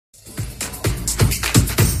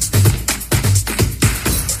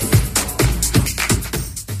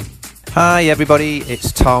Hi everybody,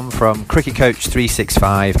 it's Tom from Cricket Coach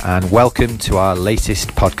 365 and welcome to our latest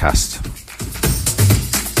podcast.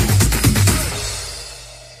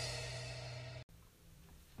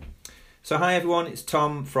 So hi everyone, it's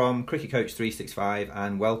Tom from Cricket Coach 365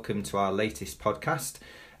 and welcome to our latest podcast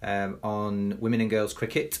on women and girls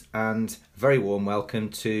cricket, and a very warm welcome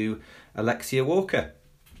to Alexia Walker.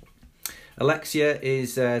 Alexia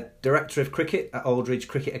is Director of Cricket at Aldridge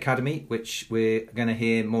Cricket Academy, which we're going to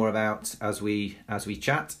hear more about as we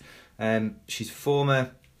chat. She's a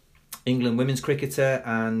former England women's cricketer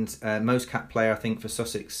and most cap player, I think, for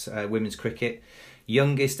Sussex women's cricket.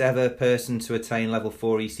 Youngest ever person to attain level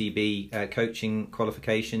 4 ECB coaching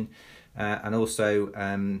qualification, and also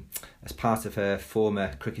as part of her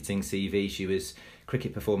former cricketing CV, she was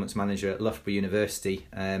cricket performance manager at Loughborough University.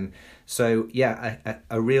 So yeah,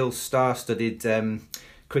 a real star-studded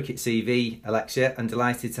cricket CV, Alexia, and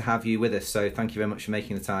delighted to have you with us. So thank you very much for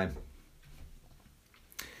making the time.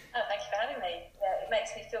 Oh, thank you for having me. Yeah, it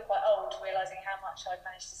makes me feel quite old, realising how much I've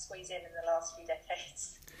managed to squeeze in the last few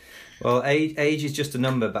decades. Well, age is just a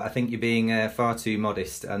number, but I think you're being far too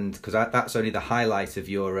modest, and because that's only the highlight of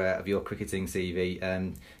your cricketing CV.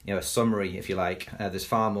 A summary, if you like. There's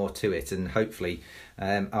far more to it, and hopefully,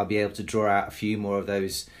 I'll be able to draw out a few more of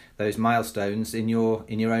those milestones in your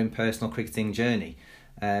own personal cricketing journey.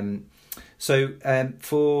 For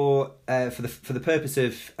the purpose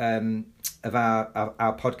of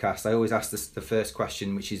our podcast, I always ask the first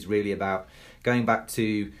question, which is really about going back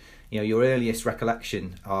to your earliest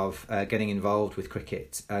recollection of getting involved with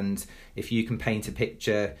cricket, and if you can paint a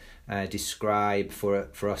picture, describe for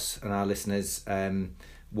us and our listeners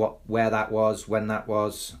where that was, when that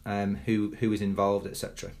was, who was involved,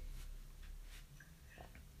 etc.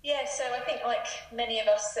 Yeah, so I think like many of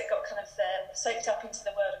us that got kind of soaked up into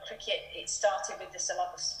the world of cricket, it started with this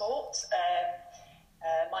love of sport.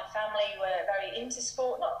 My family were very into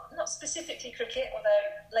sport, not specifically cricket, although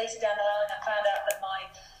later down the line I found out that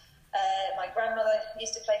my grandmother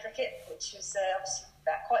used to play cricket, which was obviously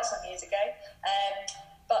back quite some years ago.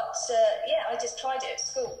 I just tried it at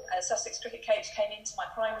school. A Sussex cricket coach came into my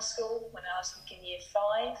primary school when I was in year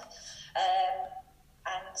 5.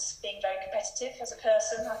 And being very competitive as a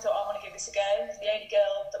person, I thought, I want to give this a go. I was the only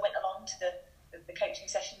girl that went along to the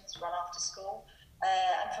coaching sessions run after school.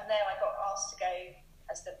 And from there I got asked to go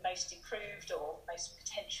as the most improved or most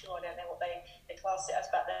potential, I don't know what they classed it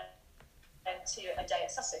as back then, to a day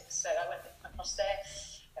at Sussex. So I went across there,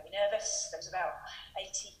 very nervous. There was about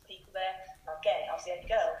 80 people there. And again, I was the only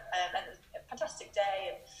girl. And it was a fantastic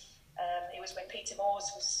day. And it was when Peter Moores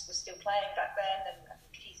was still playing back then, and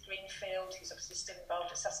Keith Greenfield, who's obviously still involved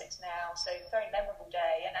at Sussex now. So very memorable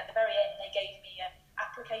day. And at the very end, they gave me an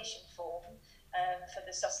application form for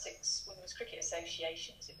the Sussex Women's Cricket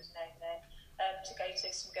Association, as it was known then, to go to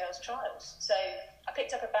some girls' trials. So I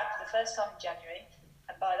picked up a bat for the first time in January.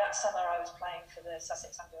 And by that summer, I was playing for the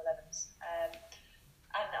Sussex Under-11s.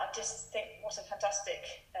 And I just think what a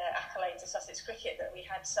fantastic accolade to Sussex cricket that we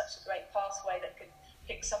had such a great pathway that could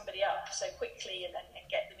pick somebody up so quickly and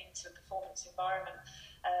get them into a performance environment.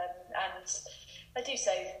 And they do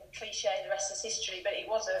say cliche, the rest is history, but it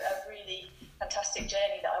was a really fantastic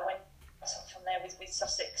journey that I went from there with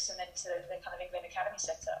Sussex and then to the kind of England Academy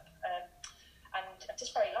setup. And I'm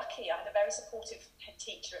just very lucky. I had a very supportive head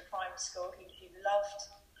teacher at primary school who loved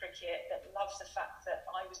cricket, that loved the fact that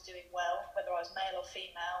I was doing well, whether I was male or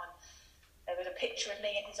female. And there was a picture of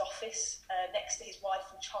me in his office next to his wife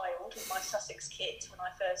and child with my Sussex kit when I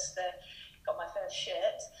first got my first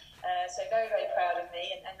shirt. So very, very proud of me.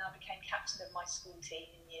 And I became captain of my school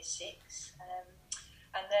team in year 6.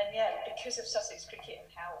 And then, because of Sussex cricket and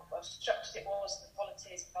how well structured it was and the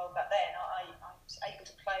volunteers involved back then, I was able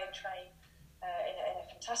to play and train in a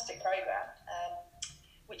fantastic programme,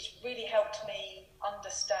 which really helped me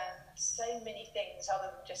understand so many things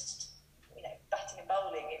other than just batting and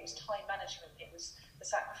bowling. It was time management. It was the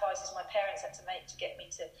sacrifices my parents had to make to get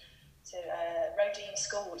me to Rodine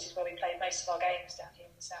School, which is where we played most of our games down here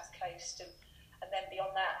on the south coast, and then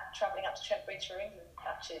beyond that, travelling up to Trent Bridge for England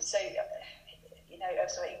matches. So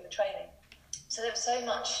England training. So there was so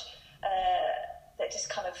much that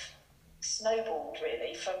just kind of snowballed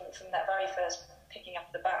really from that very first picking up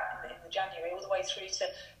the bat in the January all the way through to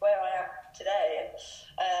where I am today.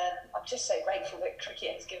 And I'm just so grateful that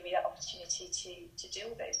cricket has given me that opportunity to do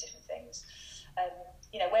all those different things.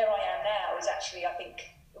 Where I am now is actually, I think,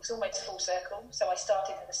 it was almost full circle. So I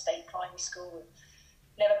started in the state primary school and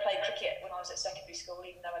never played cricket when I was at secondary school,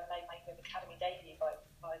 even though I'd made my academy debut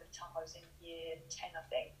by the time I was in year 10, I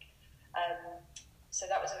think. So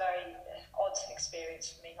that was a very odd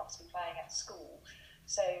experience for me not to be playing at school.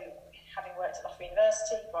 So having worked at Loughborough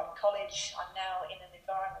University, Brighton College, I'm now in an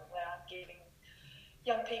environment where I'm giving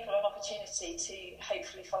young people an opportunity to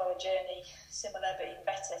hopefully follow a journey similar but even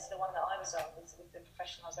better to the one that I was on with the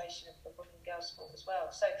professionalisation of women and girls sport as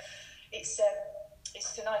well. So it's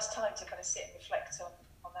a nice time to kind of sit and reflect on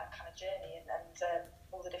that kind of journey and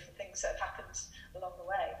all the different things that have happened along the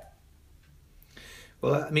way.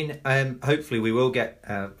 Well, I mean, hopefully we will get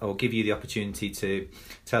or give you the opportunity to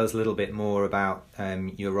tell us a little bit more about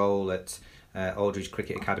your role at Aldridge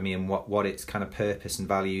Cricket Academy and what its kind of purpose and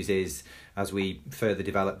values is as we further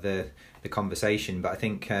develop the conversation. But I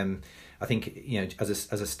think you know, as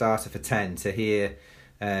a starter for 10, to hear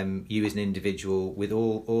you as an individual with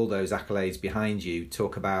all those accolades behind you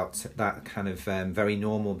talk about that kind of very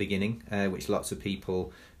normal beginning, which lots of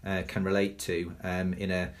people can relate to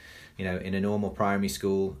in a normal primary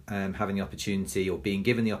school, having the opportunity or being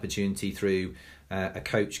given the opportunity through a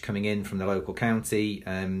coach coming in from the local county,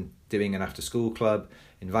 doing an after school club,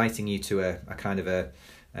 inviting you to a kind of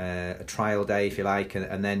a trial day, if you like,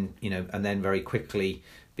 and then very quickly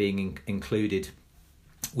being included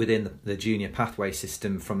within the junior pathway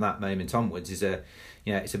system from that moment onwards is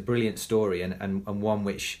it's a brilliant story and one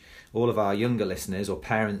which all of our younger listeners or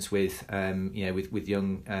parents with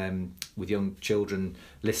young children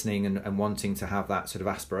listening and wanting to have that sort of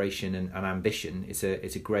aspiration and ambition, it's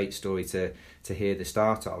a great story to hear the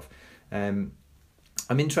start of.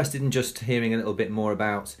 I'm interested in just hearing a little bit more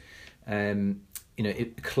about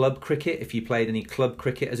club cricket, if you played any club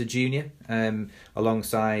cricket as a junior,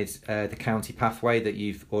 alongside the county pathway that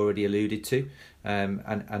you've already alluded to,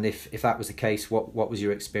 and if that was the case, what was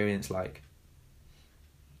your experience like?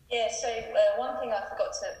 Yeah, so one thing I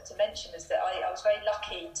forgot to mention is that I was very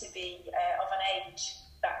lucky to be of an age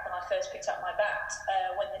back when I first picked up my bat,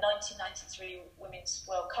 when the 1993 Women's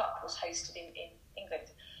World Cup was hosted in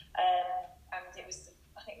England, and I think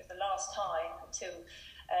it was the last time until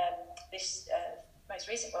this most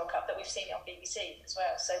recent World Cup that we've seen it on BBC as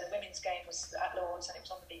well. So the women's game was at Lord's and it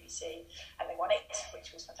was on the BBC and they won it,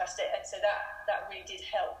 which was fantastic. And so that really did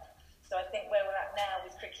help. So I think where we're at now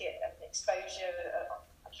with cricket and exposure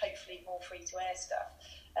and hopefully more free-to-air stuff,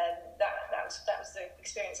 that was the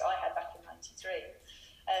experience I had back in '93.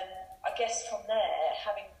 I guess from there,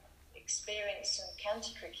 having experienced some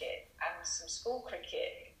county cricket and some school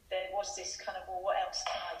cricket, there was this kind of, well, what else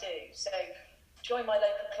can I do? So joined my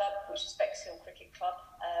local club, which is Bexhill Cricket Club,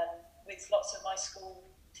 with lots of my school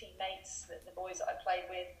teammates, the boys that I played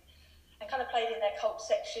with, and kind of played in their cult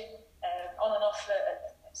section on and off for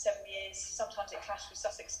 7 years. Sometimes it clashed with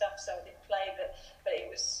Sussex stuff, so I didn't play, but it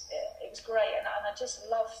was great, and I just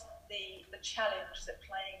loved the challenge that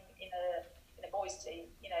playing in a boys' team.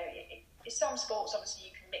 You know, some sports obviously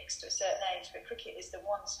you can mix to a certain age, but cricket is the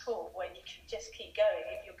one sport where you can just keep going.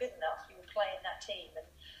 If you're good enough, you will play in that team. And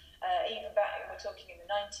even back, we're talking in the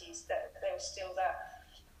 90s, that there was still that,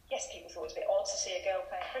 yes, people thought it was a bit odd to see a girl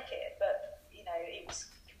playing cricket, but, you know, it was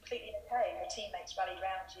completely okay. Your teammates rallied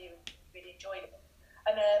around you and really enjoyed it.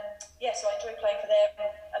 And, so I enjoyed playing for them.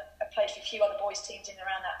 I played for a few other boys' teams in and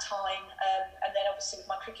around that time. And then obviously with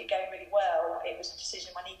my cricket going really well, it was a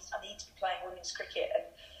decision I need to be playing women's cricket. And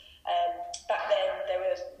back then,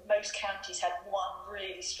 most counties had one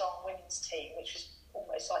really strong women's team, which was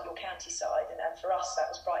almost like your county side, and for us that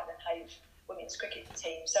was Brighton and Hove women's cricket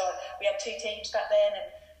team. So we had two teams back then and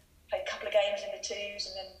played a couple of games in the twos,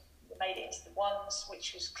 and then we made it into the ones,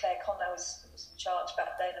 which was Claire Connor was in charge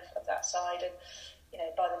back then of that side. And you know,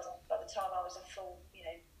 by the time I was a full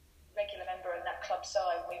regular member in that club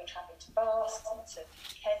side, we were travelling to Bath and to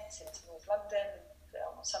Kent and to North London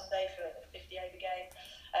on Sunday for a 50 over game.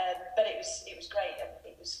 But it was great, and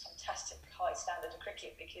it was fantastic high standard of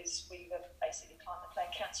cricket because we were basically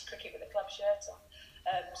playing county cricket with a club shirt on.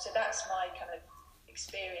 So that's my kind of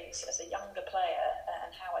experience as a younger player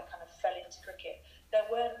and how I kind of fell into cricket. There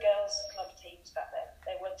weren't girls' club teams back then.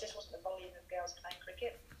 Just wasn't the volume of girls playing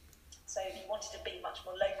cricket. So if you wanted to be much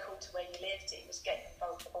more local to where you lived, it was getting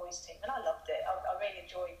involved with the boys' team, and I loved it. I really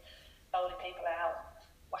enjoyed bowling people out,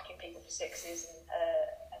 whacking people for sixes,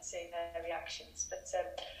 and seeing their reactions. But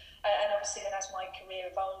and obviously then as my career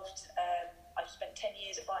evolved, I spent 10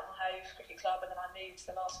 years at Brighton Hove Cricket Club, and then I moved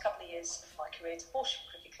the last couple of years of my career to Horsham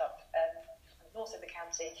Cricket Club, north of the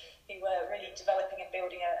county, who were really developing and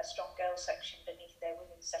building a strong girls section beneath their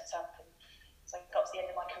women's setup. And so I got to the end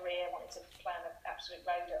of my career, I wanted to play on an absolute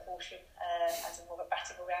road at Horsham as a more of a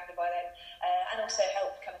batting all-rounder by then, and also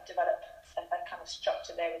help kind of develop a kind of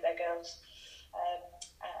structure there with their girls,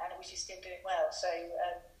 and which is still doing well. So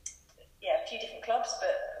a few different clubs,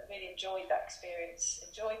 but really enjoyed that experience.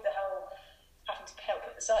 Enjoyed the whole having to help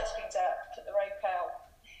put the sight screens out, put the rope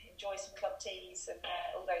out, enjoy always some club teas and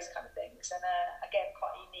all those kind of things. And again,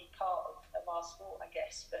 quite a unique part of our sport, I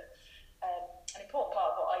guess. But an important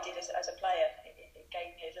part of what I did as a player, it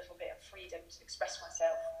gave me a little bit of freedom to express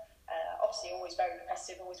myself. Obviously, always very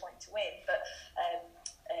competitive, always wanting to win, but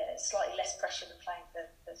slightly less pressure than playing the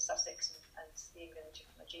Sussex and the England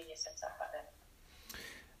junior setup back then.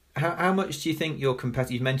 How much do you think you're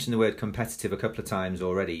competitive? You've mentioned the word competitive a couple of times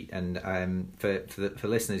already, and for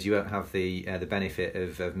listeners, you won't have the benefit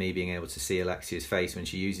of me being able to see Alexia's face when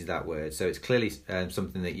she uses that word. So it's clearly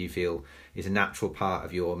something that you feel is a natural part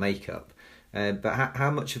of your makeup. But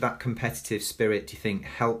how much of that competitive spirit do you think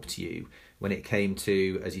helped you when it came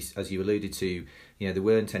to, as you alluded to, there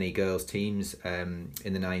weren't any girls' teams in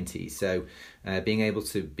the 90s. So being able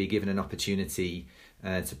to be given an opportunity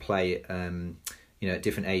to play at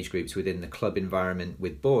different age groups within the club environment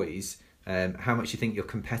with boys, how much do you think your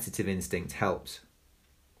competitive instinct helped?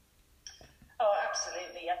 Oh,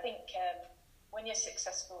 absolutely. I think when you're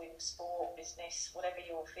successful in sport, business, whatever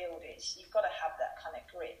your field is, you've got to have that kind of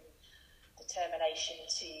grit and determination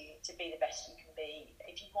to be the best you can be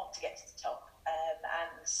if you want to get to the top.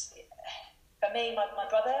 And for me, my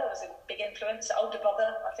brother was a big influence, older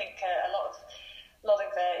brother. I think a lot of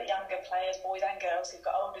younger players, boys and girls who've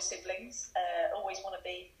got older siblings, always want to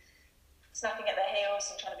be snapping at their heels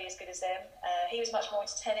and trying to be as good as them. He was much more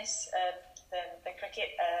into tennis than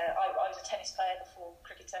cricket. I was a tennis player before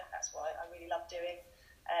cricketer. That's what I really loved doing.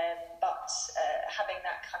 But having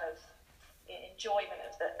that kind of enjoyment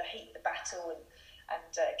of the heat, the battle,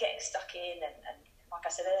 and getting stuck in, and like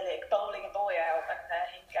I said earlier, bowling a boy out, and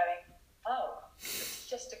him going, "Oh, it's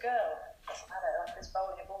just a girl. Doesn't matter. I'm just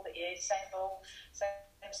bowling a ball that you, same ball,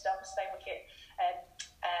 same stump, same wicket."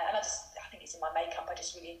 And I think it's in my makeup. I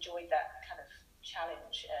just really enjoyed that kind of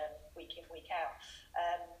challenge week in, week out.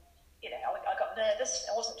 I got nervous.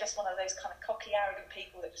 I wasn't just one of those kind of cocky, arrogant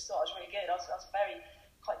people that just thought I was really good. I was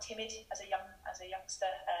quite timid as a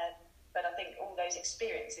youngster. But I think all those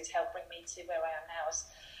experiences helped bring me to where I am now,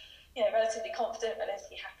 as relatively confident,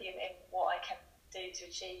 relatively happy in what I can do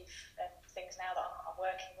to achieve things now that I'm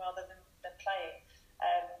working rather than playing.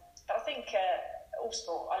 But I think all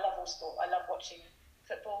sport, I love all sport. I love watching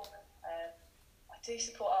football. I do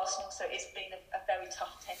support Arsenal, so it's been a very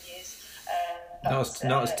tough 10 years.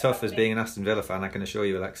 Not as tough as being an Aston Villa fan, I can assure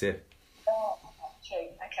you, Alexia. Oh,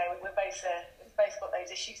 true. Okay, we've both got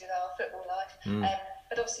those issues in our football life.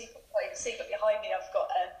 But obviously, what you can see behind me, I've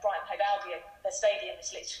got Brighton Hove Albion. Their stadium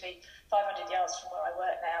is literally 500 yards from where I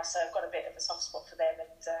work now, so I've got a bit of a soft spot for them.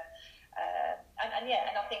 And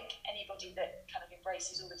I think anybody that kind of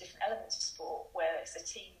embraces all the different elements of sport, where it's the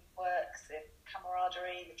teamwork, the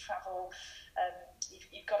camaraderie, the travel,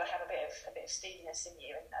 you've got to have a bit of steeliness in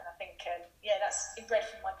you. And I think that's inbred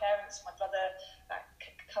from my parents, my brother, that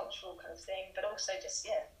cultural kind of thing, but also just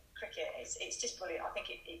cricket. It's just brilliant. I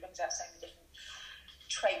think it brings out so many different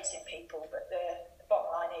traits in people, but the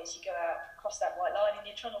bottom line is you go out, cross that white line, and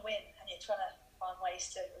you're trying to win, and you're trying to find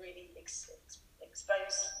ways to really expose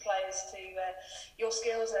players to your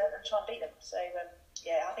skills and try and beat them. So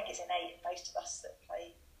I think it's innate in most of us that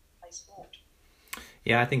play sport.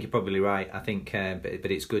 Yeah, I think you're probably right. I think,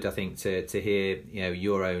 but it's good, I think, to hear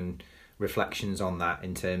your own reflections on that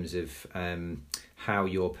in terms of how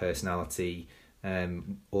your personality,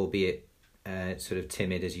 albeit sort of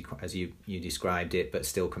timid as you described it, but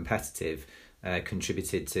still competitive,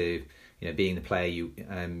 contributed to being the player you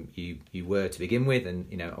were to begin with,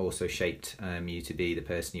 and also shaped you to be the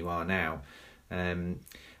person you are now. And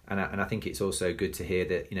I think it's also good to hear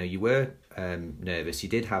that you were nervous. You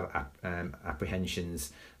did have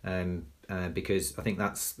apprehensions, because I think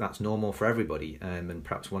that's normal for everybody. And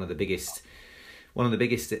perhaps one of the biggest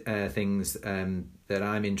things that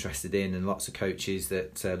I'm interested in, and lots of coaches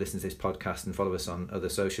that listen to this podcast and follow us on other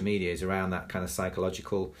social media, is around that kind of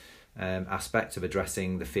psychological aspect of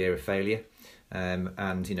addressing the fear of failure. And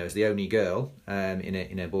as the only girl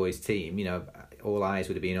in a boys' team, all eyes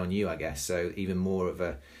would have been on you, I guess. So even more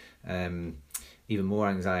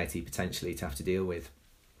anxiety potentially to have to deal with.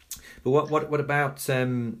 But what about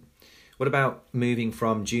moving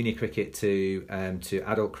from junior cricket to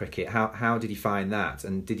adult cricket? How did you find that?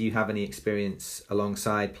 And did you have any experience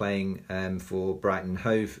alongside playing for Brighton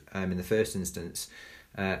Hove in the first instance,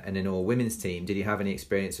 and in all women's team? Did you have any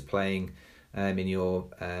experience of playing in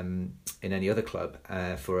any other club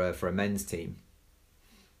for a men's team?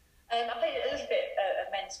 I played a little bit of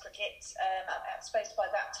men's cricket. I suppose by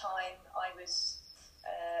that time I was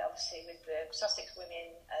obviously with the Sussex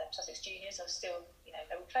women, Sussex juniors. I was still,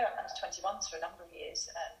 they would play under 21s for a number of years.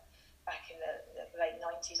 Back in the late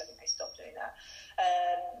 90s, I think they stopped doing that.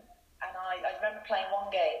 And I remember playing one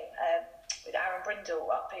game with Aaron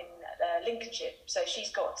Brindle up in Lincolnshire. So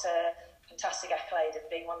she's got a fantastic accolade of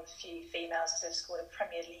being one of the few females to have scored a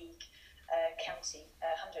Premier League county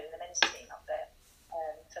 100 in the men's team up there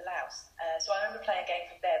for Laos. So I remember playing a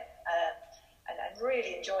game for them and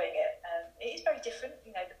really enjoying it. It is very different.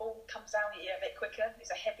 You know, the ball comes down at you a bit quicker.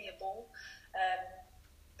 It's a heavier ball.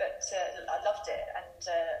 But I loved it, and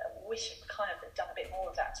I wish I'd kind of done a bit more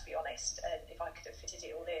of that, to be honest, if I could have fitted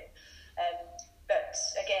it all in. But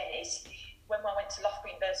again, when I went to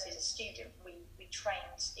Loughborough University as a student, we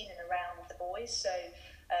trained in and around the boys. So,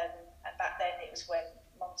 and back then it was when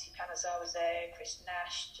Monty Panazar was there, Chris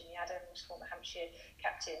Nash, Ginny Adams, former Hampshire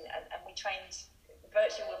captain, and we trained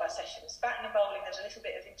virtually all of our sessions. Batting and bowling, there was a little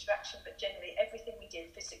bit of interaction, but generally everything we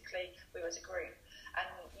did physically, we were as a group. And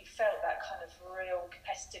you felt that kind of real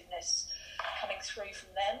competitiveness coming through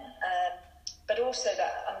from them, but also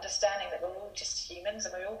that understanding that we're all just humans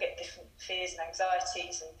and we all get different fears and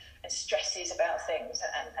anxieties and stresses about things,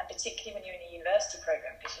 and particularly when you're in a university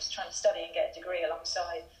programme, because you're just trying to study and get a degree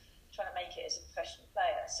alongside trying to make it as a professional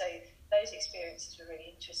player. So those experiences were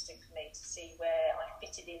really interesting for me to see where I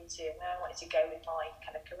fitted into and where I wanted to go with my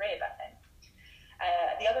kind of career back then.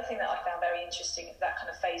 The other thing that I found very interesting at that kind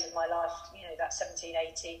of phase of my life, you know, that 17,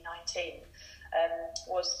 18, 19,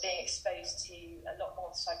 was being exposed to a lot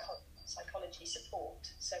more psychology support.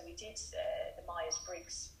 So we did the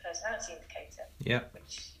Myers-Briggs personality indicator,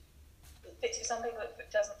 which fits for some people,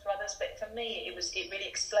 it doesn't for others. But for me, it really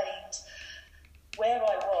explained where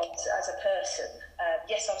I was as a person.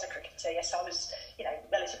 Yes, I was a cricketer. Yes, I was, you know,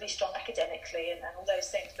 relatively strong academically and all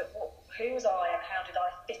those things. But who was I, and how did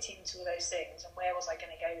I fit into all those things, and where was I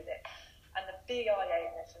going to go with it? And the big eye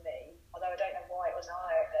opener for me, although I don't know why it was an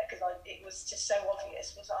eye opener, because it was just so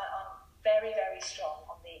obvious, was I'm very, very strong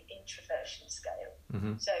on the introversion scale.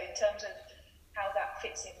 Mm-hmm. So in terms of how that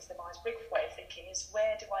fits into the Myers-Briggs way of thinking, is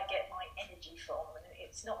where do I get my energy from? And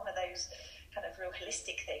it's not one of those kind of real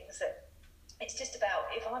holistic things that. It's just about,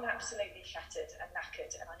 if I'm absolutely shattered and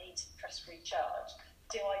knackered and I need to press recharge,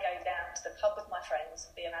 do I go down to the pub with my friends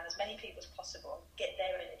and be around as many people as possible, get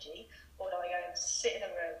their energy, or do I go and sit in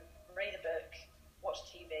a room, read a book, watch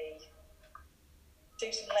TV,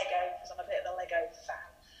 do some Lego, because I'm a bit of a Lego fan,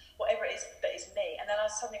 whatever it is that is me. And then I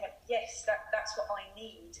suddenly went, yes, that's what I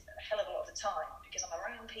need a hell of a lot of the time, because I'm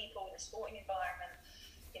around people in a sporting environment,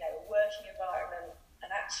 you know, a working environment. And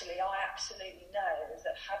actually, I absolutely know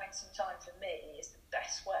that having some time for me is the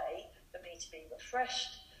best way for me to be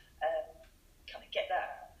refreshed, kind of get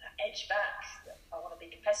that edge back. I want to be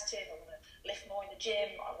competitive, I want to lift more in the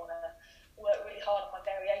gym, I want to work really hard on my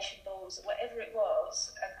variation balls, whatever it was.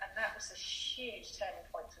 And that was a huge turning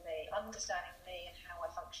point for me, understanding me and how I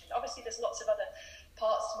functioned. Obviously, there's lots of other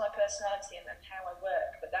parts to my personality and how I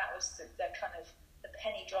work, but that was the kind of the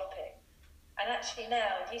penny dropping. And actually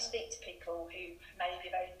now, if you speak to people who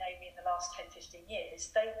maybe have only known me in the last 10, 15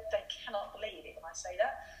 years, they cannot believe it when I say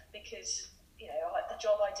that, because, you know, the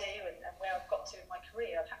job I do and where I've got to in my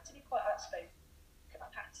career, I've had to be quite outspoken.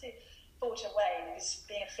 I've had to forge a way, because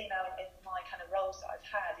being a female in my kind of roles that I've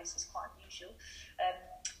had is quite unusual.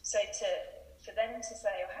 So for them to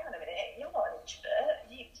say, oh, hang on a minute, you're not an introvert,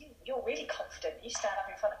 you're really confident, you stand up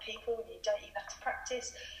in front of people and you don't even have to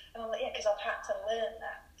practice. And I'm like, yeah, because I've had to learn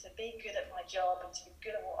that. To be good at my job and to be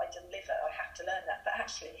good at what I deliver, I have to learn that. But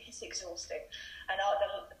actually, it's exhausting. And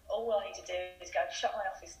all I need to do is go shut my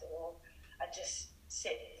office door and just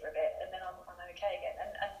sit for a bit, and then I'm okay again.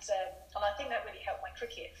 And I think that really helped my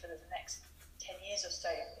cricket for the next 10 years or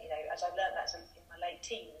so, you know, as I learned that in my late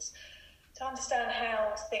teens, to understand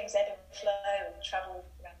how things ebb and flow and travel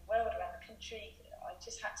around the world, around the country. I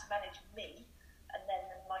just had to manage me. And then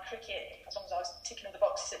my cricket, as long as I was ticking all the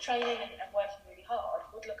boxes at training and working really hard,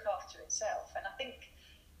 would look after itself. And I think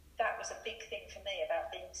that was a big thing for me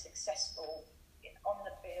about being successful on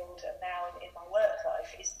the field and now in my work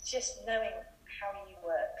life, is just knowing how you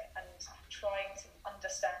work and trying to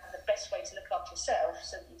understand the best way to look after yourself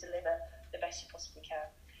so that you deliver the best you possibly can.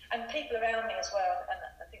 And people around me as well, and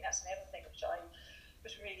I think that's another thing which I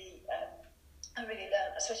was really... I really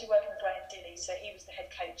learned, especially working with Graham Dilley. So he was the head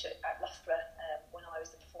coach at Loughborough when I was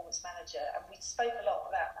the performance manager, and we spoke a lot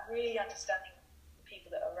about really understanding the people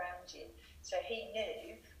that are around you. So he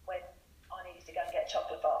knew when I needed to go and get a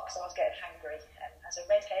chocolate bar because I was getting hangry, and as a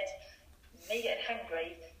redhead, me getting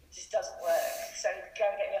hangry just doesn't work. So go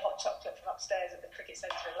and get me a hot chocolate from upstairs at the cricket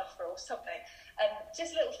centre in Loughborough or something. And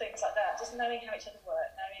just little things like that, just knowing how each other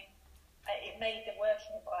work, knowing it made the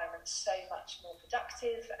working environment so much more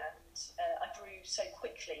productive, and I grew so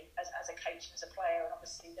quickly as a coach and as a player, and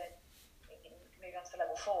obviously then moving on to the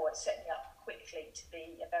level 4, it set me up quickly to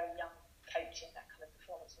be a very young coach in that kind of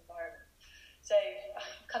performance environment. So I'm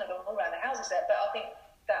kind of going all around the houses there, but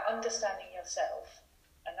understanding yourself,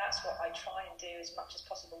 and that's what I try and do as much as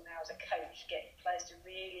possible now as a coach, getting players to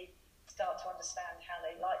really start to understand how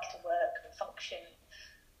they like to work and function,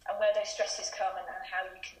 and where those stresses come, and how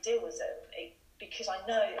you can deal with them, because I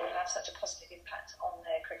know it will have such a positive impact on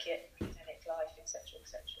their cricket, academic life, etc.,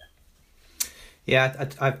 etc. Yeah,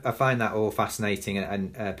 I find that all fascinating,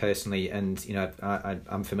 and personally, and you know,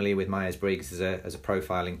 I'm familiar with Myers-Briggs as a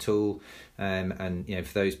profiling tool, and you know,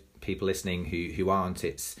 for those people listening who aren't,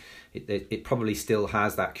 it probably still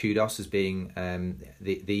has that kudos as being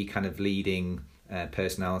the kind of leading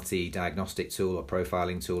personality diagnostic tool or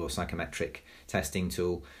profiling tool or psychometric testing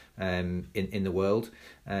tool in the world,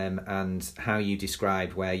 and how you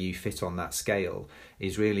described where you fit on that scale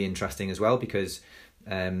is really interesting as well, because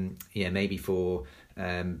maybe for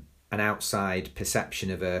an outside perception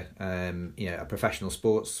of a professional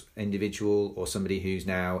sports individual or somebody who's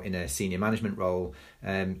now in a senior management role,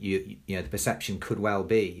 the perception could well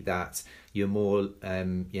be that you're more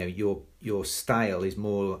your style is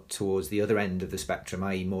more towards the other end of the spectrum,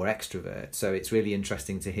 i.e. more extrovert. So it's really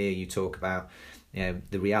interesting to hear you talk about,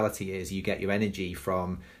 the reality is you get your energy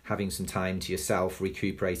from having some time to yourself,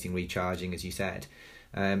 recuperating, recharging, as you said.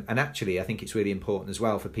 And actually, I think it's really important as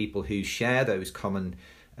well for people who share those common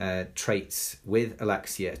traits with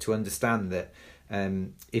Alexia to understand that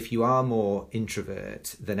if you are more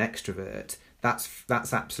introvert than extrovert,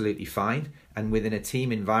 that's absolutely fine. And within a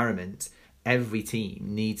team environment, every team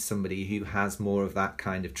needs somebody who has more of that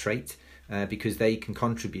kind of trait, because they can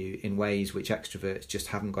contribute in ways which extroverts just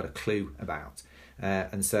haven't got a clue about.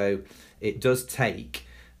 And so it does take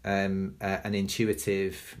an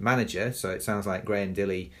intuitive manager. So it sounds like Graham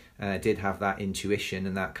Dilley did have that intuition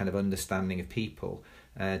and that kind of understanding of people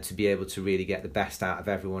to be able to really get the best out of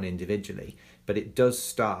everyone individually. But it does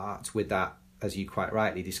start with that, as you quite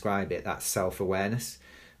rightly describe it, that self-awareness.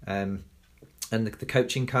 And the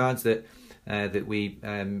coaching cards that we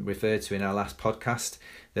referred to in our last podcast,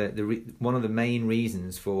 one of the main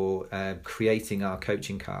reasons for creating our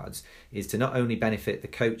coaching cards is to not only benefit the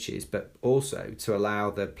coaches, but also to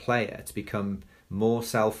allow the player to become more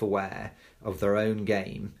self-aware of their own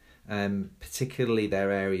game, particularly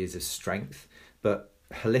their areas of strength, but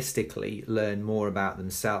holistically learn more about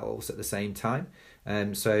themselves at the same time.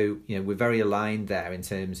 So we're very aligned there in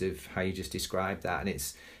terms of how you just described that, and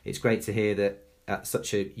it's great to hear that at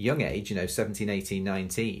such a young age, 17, 18,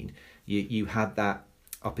 19, you had that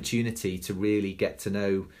opportunity to really get to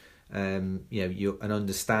know and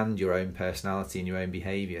understand your own personality and your own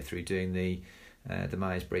behaviour through doing the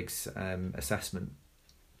Myers-Briggs assessment.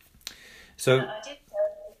 So I did,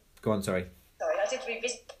 go on, sorry. I did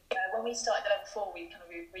revisit when we started the level 4. We kind of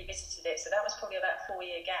revisited it, so that was probably about a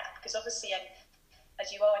 4-year gap, because obviously,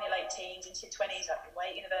 as you are in your late teens into your 20s, like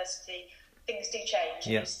away at university, things do change.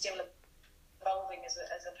 Yeah. And you're still evolving as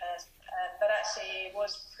a person, but actually it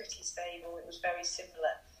was pretty stable. It was very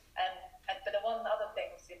similar. But the one other thing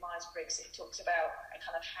with the Myers-Briggs, it talks about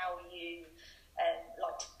kind of how you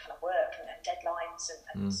like to kind of work and deadlines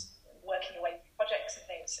and working your way through projects and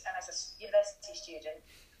things. And as a university student,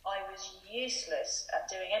 I was useless at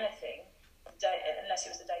doing anything unless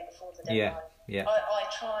it was the day before the deadline. Yeah. I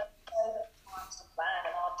tried so many times to plan,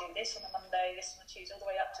 and I'd do this on a Monday, this on a Tuesday, all the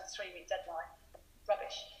way up to the 3-week deadline.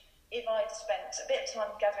 Rubbish. If I'd spent a bit of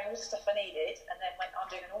time gathering all the stuff I needed and then went, I'm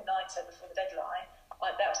doing an all-nighter before the deadline,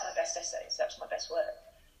 that was my best essays, that was my best work.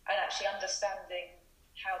 And actually understanding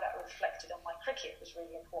how that reflected on my cricket was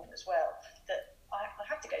really important as well. That I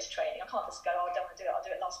have to go to training. I can't just go, I don't want to do it, I'll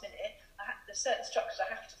do it last minute. There's certain structures I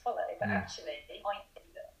have to follow, but actually I knew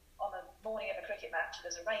that on the morning of a cricket match, if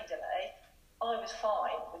there's a rain delay, I was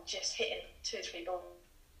fine with just hitting 2 or 3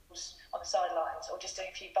 balls on the sidelines, or just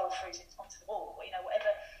doing a few bowl throughs onto the wall,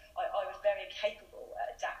 whatever. I was very capable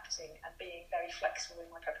at adapting and being very flexible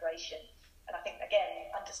in my preparation. And I think,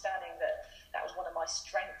 again, understanding that was one of my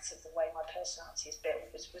strengths of the way my personality is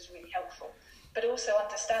built was really helpful. But also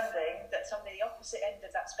understanding that somebody at the opposite end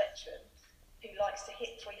of that spectrum, who likes to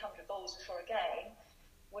hit 300 balls before a game,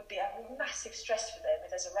 would be a massive stress for them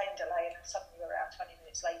if there's a rain delay and then suddenly we're out 20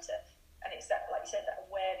 minutes later. And it's that, like you said, that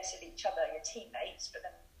awareness of each other, your teammates, but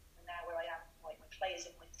then now where I am, like my players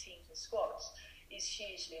in my teams and squads, is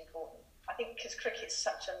hugely important. I think because cricket's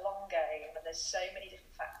such a long game and there's so many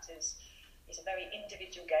different factors, it's a very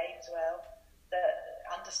individual game as well, that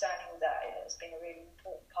understanding all that has been a really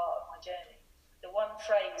important part of my journey. The one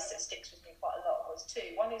phrase that sticks with me quite a lot was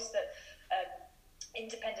two. One is that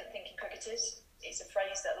independent thinking cricketers, it's a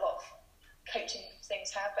phrase that a lot of coaching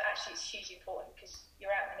things have, but actually it's hugely important because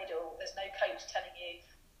you're out in the middle, there's no coach telling you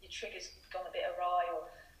your trigger's gone a bit awry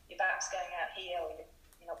or your bat's going out here or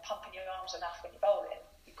you're not pumping your arms enough when you're bowling.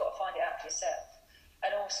 You've got to find it out for yourself.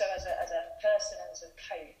 And also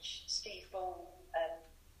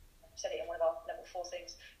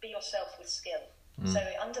be yourself with skill. So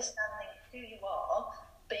understanding who you are,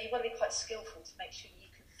 but you've got to be quite skillful to make sure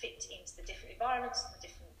you can fit into the different environments and the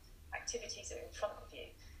different activities that are in front of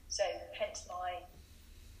you. So hence my,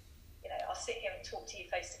 I'll sit here and talk to you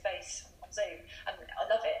face to face on Zoom, and I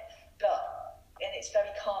love it, and it's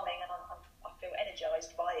very calming, and I feel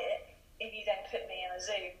energised by it. If you then put me in a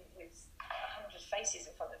Zoom with 100 faces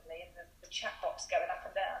in front of me and the chat box going up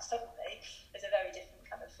and down, suddenly there's a very different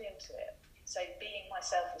kind of feel to it. So being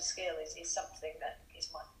myself with skill is something that is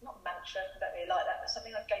my, not mantra, I don't really like that, but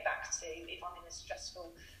something I go back to if I'm in a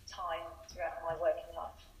stressful time throughout my working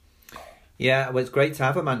life. Yeah, well, it's great to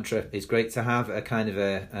have a mantra. It's great to have a kind of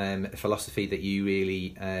a philosophy that you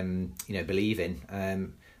really, believe in,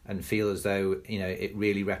 and feel as though, it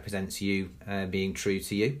really represents you being true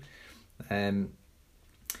to you.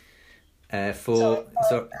 It's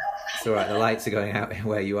all right, the lights are going out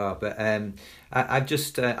where you are, but I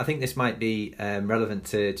think this might be relevant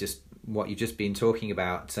to just what you've just been talking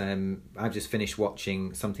about. I've just finished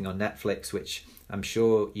watching something on Netflix, which I'm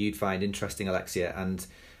sure you'd find interesting, Alexia, and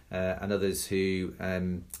others who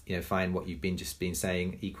find what you've been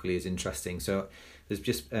saying equally as interesting. So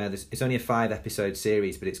it's only a 5-episode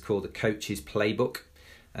series, but it's called The Coach's Playbook,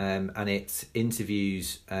 and it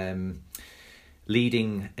interviews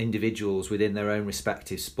leading individuals within their own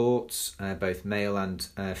respective sports, both male and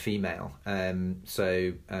female.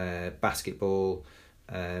 So basketball,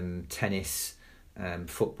 tennis,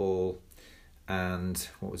 football, and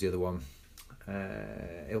what was the other one?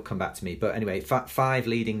 It'll come back to me. But anyway, 5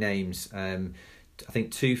 leading names. I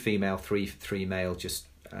think 2 female, 3 male, just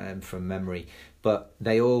from memory. But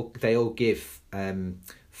they all give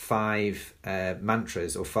 5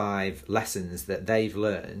 mantras or 5 lessons that they've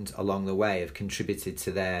learned along the way have contributed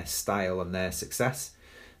to their style and their success.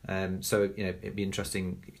 So it'd be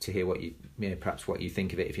interesting to hear what you perhaps what you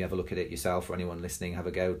think of it. If you have a look at it yourself, or anyone listening, have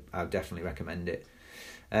a go. I would definitely recommend it.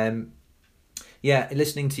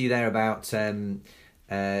 Listening to you there about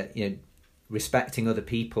respecting other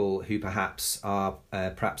people who perhaps are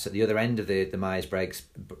perhaps at the other end of the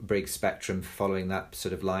Myers-Briggs spectrum, following that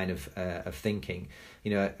sort of line of thinking.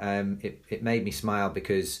 It made me smile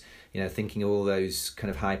because thinking of all those kind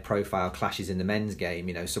of high profile clashes in the men's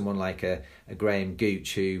game. Someone like a Graham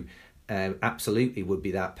Gooch, who absolutely would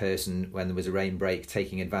be that person when there was a rain break,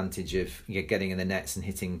 taking advantage of getting in the nets and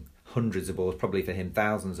hitting hundreds of balls, probably for him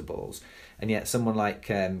thousands of balls. And yet someone like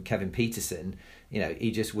Kevin Peterson,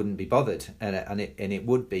 he just wouldn't be bothered, and it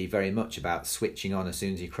would be very much about switching on as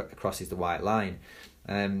soon as he crosses the white line.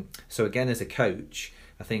 So again, as a coach,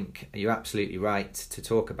 I think you're absolutely right to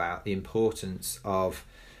talk about the importance of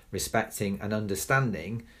respecting and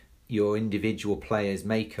understanding your individual players'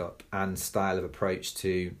 makeup and style of approach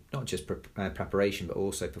to not just preparation but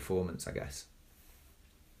also performance, I guess.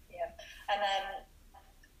 Yeah, and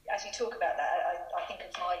as you talk about that, I think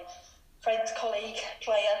of my friend, colleague,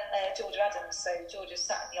 player, Georgia Adams. So Georgia's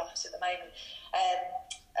sat in the office at the moment,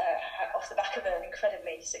 off the back of an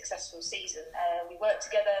incredibly successful season. We work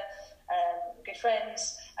together, good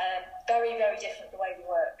friends, very, very different the way we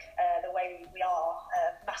work, the way we are.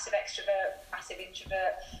 Massive extrovert, massive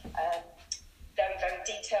introvert, very, very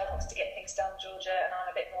detailed, wants to get things done, Georgia, and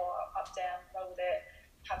I'm a bit more up, down, roll with it,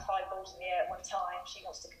 have 5 balls in the air at one time. She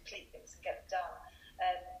wants to complete things and get them done.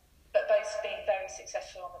 But both being very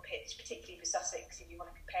successful on the pitch, particularly for Sussex, if you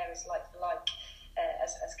want to compare us like for like,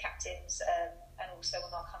 as captains, and also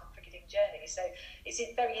on our kind of cricketing journey. So it's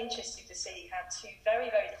very interesting to see how 2 very,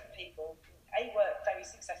 very different people work very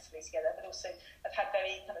successfully together, but also have had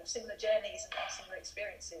very kind of similar journeys and similar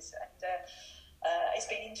experiences. And it's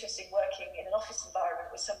been interesting working in an office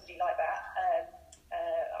environment with somebody like that.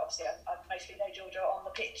 Obviously, I mostly know Georgia on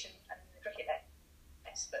the pitch and the cricket net.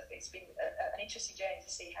 But it's been an interesting journey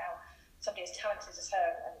to see how somebody as talented as her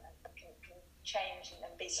and can change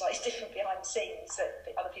and be slightly different behind the scenes that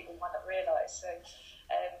other people might not realise. So,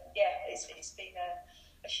 it's been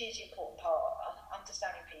a hugely important part.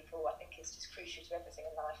 Understanding people, I think, is just crucial to everything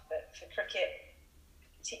in life. But for cricket,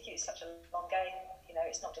 particularly, it's such a long game.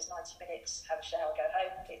 It's not just 90 minutes, have a shower, go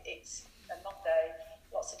home. It's a long day,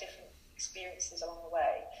 lots of different experiences along the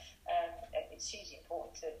way. It's hugely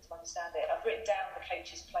important to understand it. I've written down the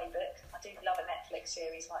Coach's Playbook. I do love a Netflix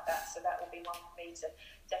series like that, so that will be one for me to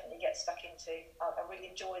definitely get stuck into. I really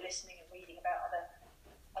enjoy listening and reading about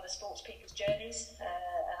other sports people's journeys,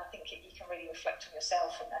 and I think you can really reflect on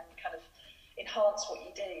yourself and kind of enhance what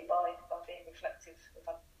you do by being reflective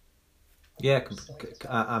of other. Yeah,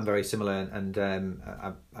 I'm very similar, and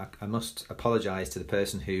I must apologise to the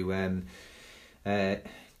person who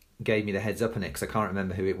gave me the heads up on it, because I can't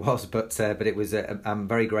remember who it was, but it was. I'm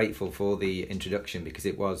very grateful for the introduction, because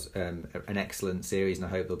it was an excellent series, and I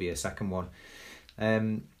hope there'll be a second one.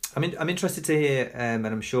 I'm interested to hear, and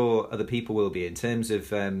I'm sure other people will be, in terms of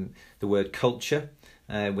the word culture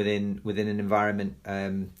within an environment,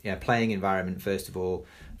 playing environment first of all.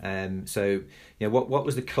 So, what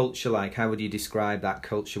was the culture like? How would you describe that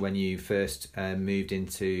culture when you first moved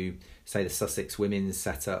into, say, the Sussex women's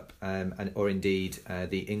setup, or indeed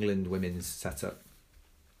the England women's setup?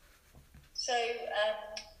 So,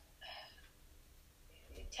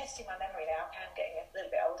 testing my memory now, I'm getting a little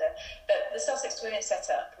bit older, but the Sussex women's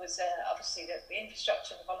setup was obviously the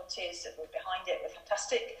infrastructure and the volunteers that were behind it were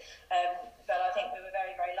fantastic, but I think we were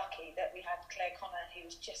very, very lucky that we had Claire Connor, who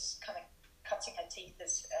was just kind of cutting her teeth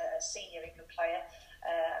as a senior England player,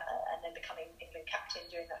 and then becoming England captain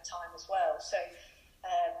during that time as well. So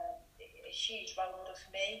a huge role model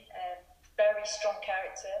for me, very strong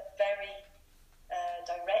character, very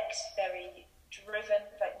direct, very driven,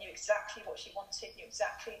 but knew exactly what she wanted, knew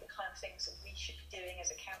exactly the kind of things that we should be doing as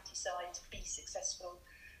a county side to be successful,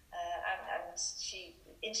 and she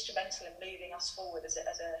instrumental in moving us forward as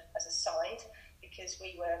a side, because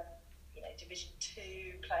we were, Division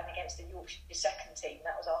 2 playing against the Yorkshire second team.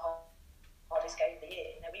 That was our hardest game of the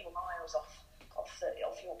year. We were miles off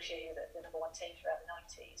Yorkshire, the number one team throughout the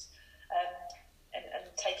 90s. And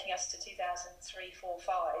taking us to 2003, 4,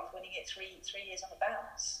 5, winning it three years on the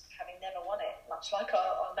bounce, having never won it, much like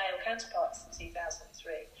our male counterparts in 2003.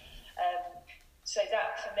 So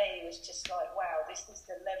that for me was just like, wow, this is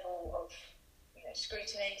the level of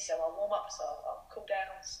scrutiny. So our warm-ups, our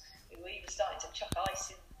cool-downs, we were even starting to chuck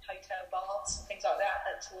ice in hotel baths and things like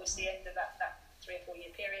that towards the end of that 3 or 4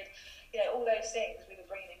 year period. All those things we were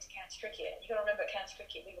bringing into county cricket. You've got to remember, at county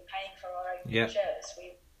cricket, we were paying for our own shirts.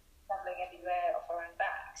 We travelling everywhere off our own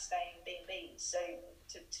back, staying in B&Bs. So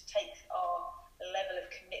to take our level of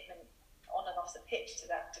commitment on and off the pitch to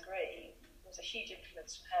that degree was a huge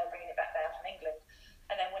influence from her, bringing it back down from England.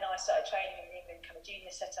 And then when I started training in the England kind of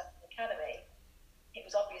junior setup in the academy, it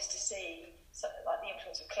was obvious to see like the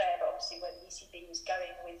influence of Claire, but obviously where the ECB was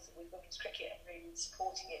going with women's cricket and really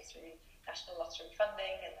supporting it through national lottery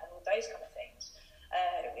funding and all those kind of things.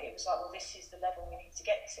 It was like, well, this is the level we need to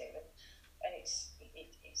get to, and it's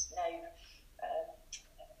now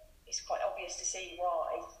it's quite obvious to see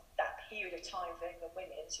why that period of time for England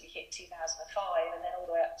women, so we hit 2005 and then all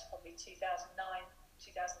the way up to probably 2009,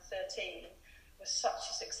 2013, was such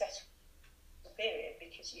a successful period,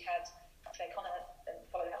 because you had Claire Connor and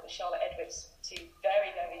following up with Charlotte Edwards, two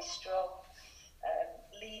very, very strong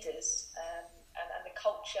leaders, and the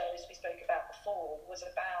culture, as we spoke about before, was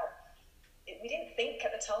about, we didn't think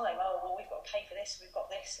at the time, oh, well, we've got to pay for this, we've got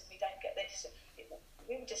this, and we don't get this.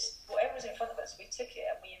 We were just, whatever was in front of us, we took it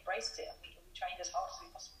and we embraced it, and we trained as hard as we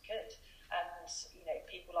possibly could. And,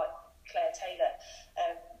 people like Claire Taylor,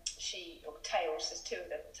 or Tails, there's two of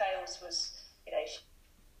them. Tails was,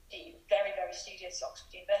 she very, very studious at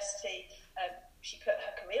Oxford University. She put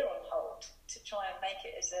her career on hold to try and make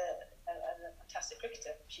it as a fantastic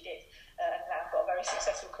cricketer. She did, and now got a very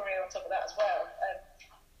successful career on top of that as well.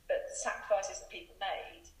 But the sacrifices that people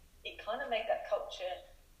made, it kind of made that culture,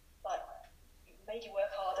 like, made you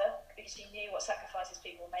work harder, because you knew what sacrifices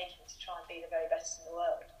people were making to try and be the very best in the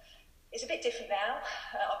world. It's a bit different now.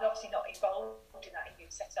 I'm obviously not involved in that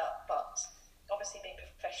England setup, but obviously being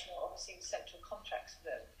professional, obviously with central contracts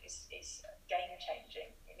for them is game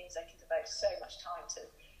changing. It means they can devote so much time to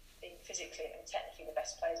being physically and technically the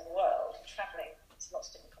best players in the world, and travelling to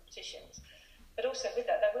lots of different competitions. But also with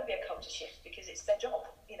that, there will be a culture shift, because it's their job.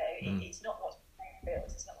 It's not what's paying the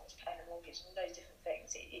bills, it's not what's paying the mortgage, and all those different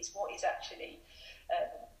things. It's what is actually,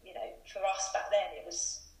 for us back then, it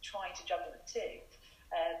was trying to juggle the two.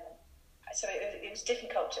 So it was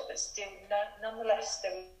different culture, but still, nonetheless,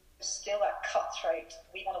 there was still that cutthroat.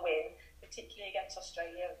 We want to win, particularly against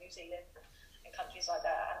Australia and New Zealand and countries like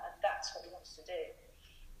that, and that's what we wanted to do.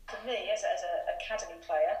 For me, as an academy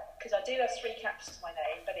player, because I do have 3 caps to my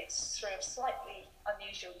name, but it's through a slightly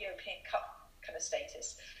unusual European Cup kind of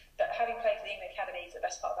status. But having played for the England Academy for the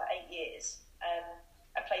best part of about 8 years,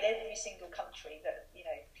 I played every single country that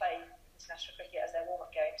play international cricket as their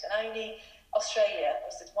warm-up games, and only Australia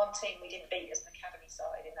was the one team we didn't beat as an academy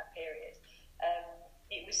side in that period.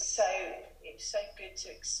 It was so good to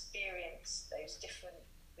experience those different.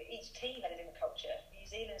 Each team had a different culture. New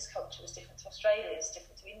Zealand's culture was different to Australia's,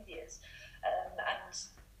 different to India's, and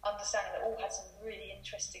understanding that all had some really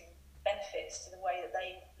interesting benefits to the way that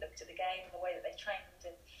they looked at the game and the way that they trained,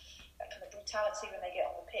 and that kind of brutality when they get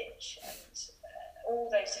on the pitch, and all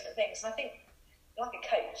those different things. And I think, like a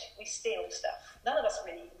coach, we steal stuff. None of us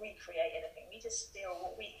really recreate anything. We just steal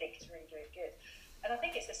what we think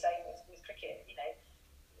it's the same with cricket. You know,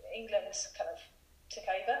 England kind of took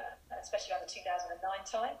over, especially around the 2009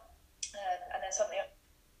 time, and then suddenly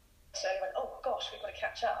Australia went, oh gosh, we've got to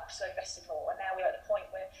catch up, so invested more. And now we're at the point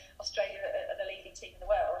where Australia are the leading team in the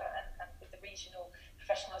world, and with the regional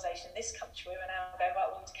professionalisation in this country, we're now going,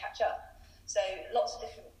 right, we need to catch up. So lots of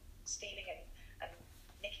different stealing and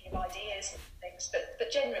nicking of ideas and things, but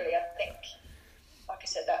generally I think, like I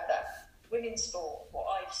said, that women's sport, what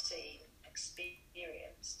I've seen,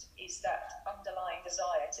 experienced, is that underlying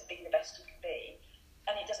desire to be the best you can be.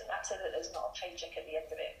 And it doesn't matter that there's not a paycheck at the end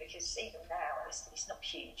of it, because even now it's not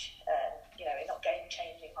huge. You know, it's not game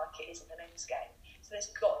changing like it is in the men's game. So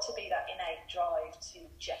there's got to be that innate drive to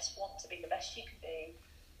just want to be the best you can be,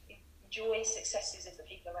 enjoy successes of the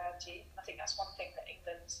people around you. I think that's one thing that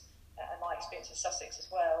England, and my experience in Sussex as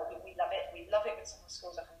well, we love it. We love it when someone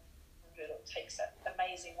scores 100 or takes that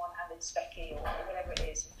amazing one-handed specky or whatever it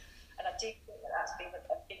is. And I do think that that's been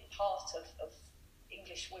a big part of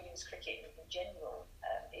English women's cricket in general,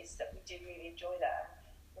 is that we do really enjoy that.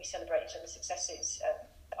 We celebrate each other's successes.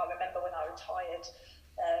 I remember when I retired,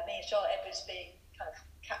 me and Charlotte Edwards being kind of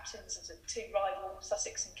captains of the two rival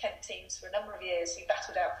Sussex and Kent teams for a number of years. We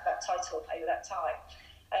battled out for that title over that time.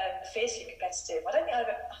 Fiercely competitive. I think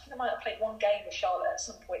I might have played one game with Charlotte at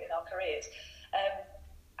some point in our careers.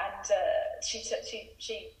 And she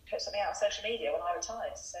put something out on social media when I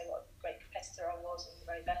retired to say what a great competitor I was and the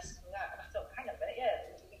very best and all that. And I thought, hang on a minute, yeah,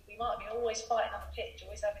 we might have been always fighting on the pitch,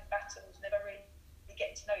 always having battles, never really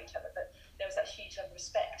getting to know each other, but there was that huge level of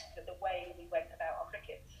respect for the way we went about our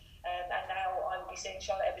cricket. And now I will be seeing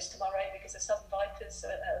Charlotte Edwards tomorrow because the Southern Vipers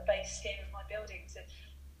are based here in my building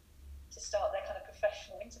to start their kind of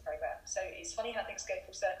professional winter programme. So it's funny how things go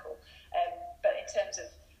full circle. But in terms of,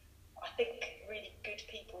 I think, really good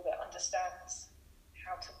people that understands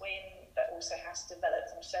how to win, but also how to develop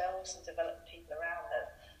themselves and develop the people around them.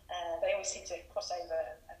 They always seem to cross over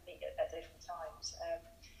and meet at different times.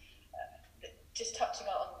 Just touching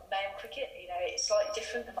on male cricket, you know, it's slightly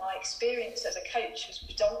different. And my experience as a coach was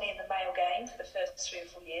predominantly in the male game for the first 3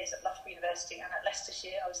 or 4 years at Loughborough University and at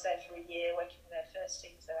Leicestershire. I was there for a year working with their first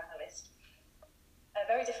team as their analyst. A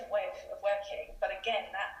very different way of working, but again,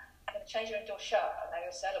 that I'm going to change your indoor shut and they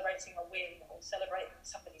were celebrating a win or celebrating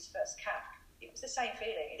somebody's first cap. It was the same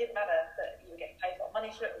feeling. It didn't matter that you were getting paid a lot of money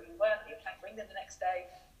for it or you weren't, you were playing for England the next day.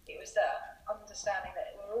 It was that understanding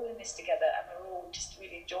that we're all in this together and we're all just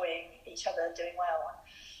really enjoying each other doing well. And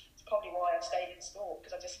it's probably why I've stayed in sport,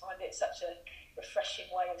 because I just find it such a refreshing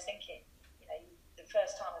way of thinking. You know, the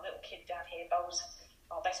first time a little kid down here bowls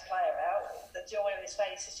our best player out, the joy on his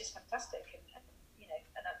face is just fantastic. And you know,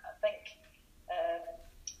 and I think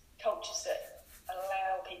cultures that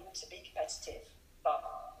allow people to be competitive but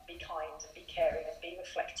be kind and be caring and be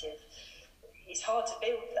reflective, it's hard to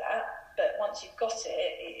build that, but once you've got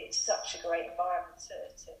it, it's such a great environment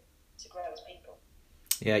to grow as people.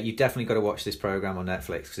 Yeah, you've definitely got to watch this programme on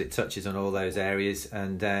Netflix because it touches on all those areas,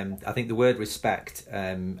 and I think the word respect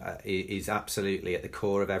is absolutely at the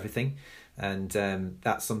core of everything, and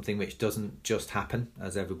that's something which doesn't just happen,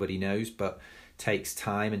 as everybody knows, but takes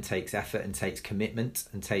time and takes effort and takes commitment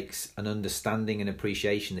and takes an understanding and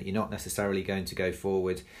appreciation that you're not necessarily going to go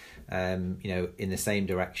forward in the same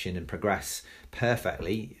direction and progress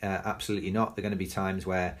perfectly. Absolutely not. There are going to be times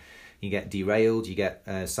where you get derailed, you get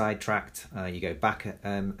sidetracked, you go back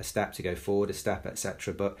a step to go forward a step,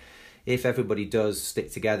 etc. But if everybody does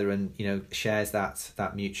stick together and shares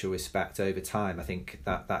that mutual respect over time, I think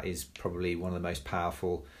that is probably one of the most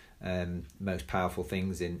powerful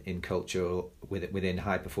things in culture within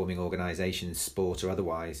high performing organisations, sport or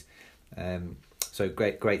otherwise. So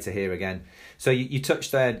great to hear again. So you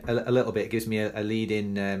touched there a little bit. It gives me a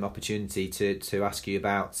lead-in opportunity to ask you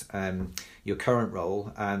about your current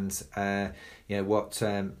role and what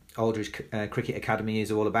Aldridge Cricket Academy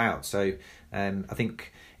is all about. So I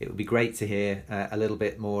think it would be great to hear a little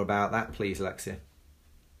bit more about that, please, Alexia.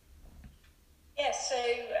 Yeah. So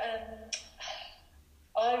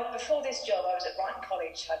before this job, I was at Brighton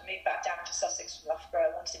College. I'd moved back down to Sussex from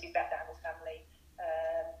Loughborough. I wanted to be back down with family.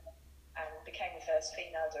 And became the first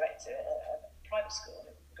female director at a private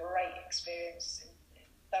school. Great experience,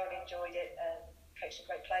 thoroughly enjoyed it. Coached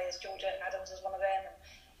some great players. Georgia Adams was one of them.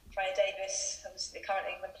 Freya Davis, obviously the current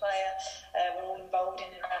England player, were all involved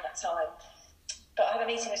in and around that time. But I had a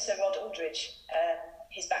meeting with Sir Rod Aldridge.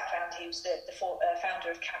 His background, he was the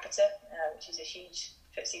founder of Capita, which is a huge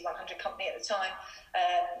FTSE 100 company at the time,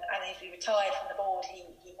 and if he retired from the board,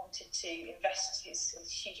 he wanted to invest his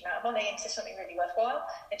huge amount of money into something really worthwhile.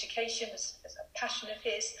 Education was a passion of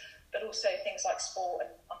his, but also things like sport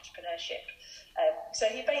and entrepreneurship.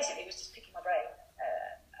 So he basically was just picking my brain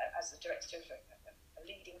as the director of a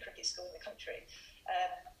league cricket school in the country.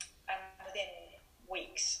 And within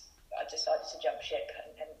weeks, I decided to jump ship,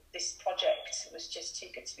 and this project was just too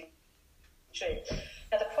good to be true.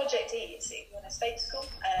 Now, the project is in a state school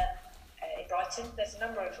in Brighton. There's a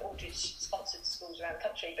number of Aldridge-sponsored schools around the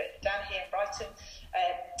country, but down here in Brighton,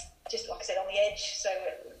 just like I said, on the edge, so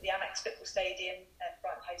the Amex Football Stadium,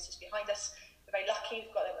 Brighton Host is behind us. We're very lucky,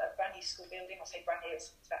 we've got a brand new school building. I say brand new,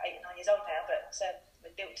 it's about 8 or 9 years old now, but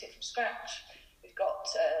we built it from scratch. We've got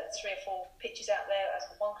 3 or 4 pitches out there, as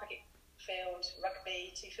 1 cricket field,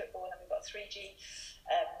 rugby, 2 football, and then we've got a 3G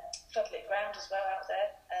floodlit ground as well out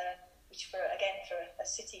there, which for a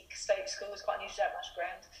city state school is quite unusual to have much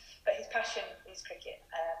ground. But his passion is cricket.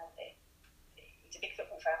 He's a big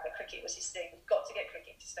football fan, but cricket was his thing. We've got to get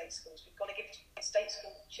cricket into state schools. We've got to give state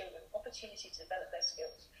school children opportunity to develop their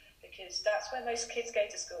skills, because that's where most kids go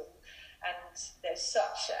to school. And there's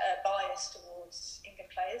such a bias towards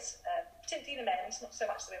England players, particularly the men's, not so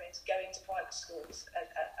much the women's, going to private schools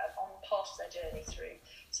on past their journey through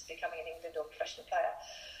to becoming an England or professional player.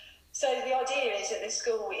 So the idea is that this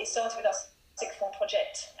school, it started with our sixth form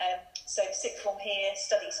project. So the sixth form here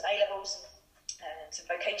studies some A-levels, some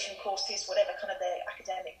vocation courses, whatever kind of their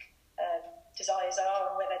academic desires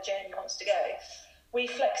are and where their journey wants to go. We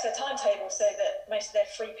flex their timetable so that most of their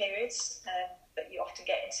free periods that you often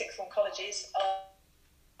get in sixth form colleges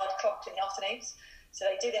are clocked in the afternoons. So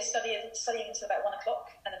they do their studying until about 1 o'clock,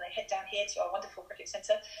 and then they head down here to our wonderful cricket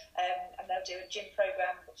centre, and they'll do a gym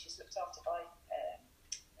programme which is looked after by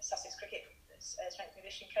Sussex Cricket strength and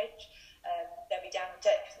conditioning coach. They'll be down on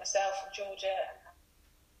deck with myself and Georgia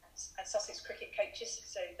and Sussex Cricket coaches,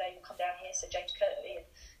 so they will come down here. So James Kirtley and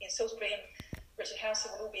Ian Salisbury and Richard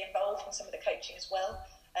Houser will all be involved in some of the coaching as well,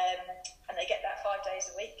 and they get that 5 days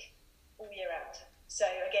a week all year round. So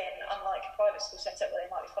again, unlike a private school setup where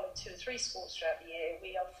they might be following 2 or 3 sports throughout the year,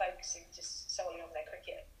 we are focusing just solely on their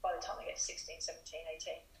cricket by the time they get 16, 17,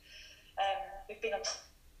 18. We've been on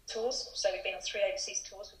tours, so we've been on 3 overseas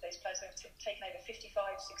tours with those players. We've taken over 55,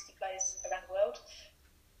 60 players around the world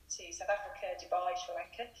to South Africa, Dubai, Sri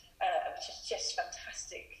Lanka, which is just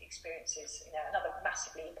fantastic experiences. You know, another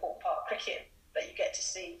massively important part of cricket, that you get to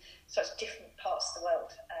see such different parts of the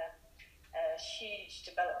world. Huge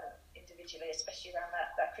development individually, especially around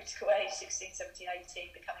that critical age, 16, 17,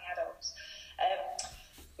 18, becoming adults.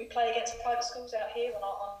 We play against private schools out here on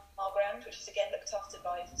our ground, which is again looked after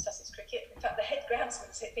by Sussex Cricket. In fact, the head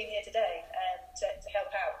groundsman's been here today to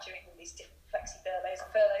help out during all these different flexi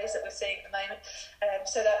furloughs that we're seeing at the moment.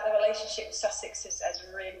 So that the relationship with Sussex has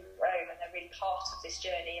really grown, and they're really part of this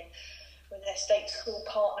journey. And with their state school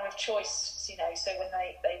partner of choice, you know, so when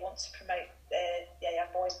they want to promote their young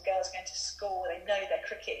boys and girls going to school, they know their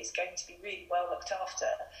cricket is going to be really well looked after.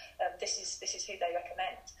 This is who they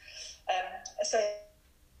recommend. So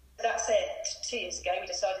that said, 2 years ago we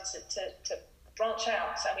decided to branch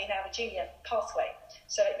out, and we now have a junior pathway.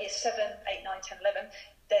 So at year 7, 8, 9, 10, 11,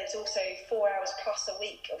 there's also 4 hours plus a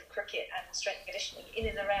week of cricket and strength and conditioning in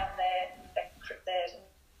and around their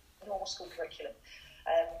normal school curriculum.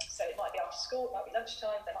 So it might be after school, it might be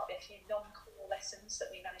lunchtime, there might be a few non-core lessons that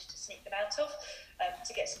we managed to sneak them out of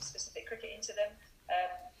to get some specific cricket into them.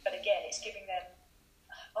 But again, it's giving them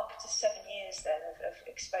up to 7 years then of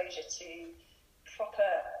exposure to proper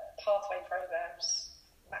pathway programs,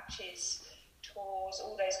 matches, tours,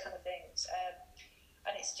 all those kind of things.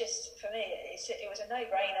 And it's just, for me, it was a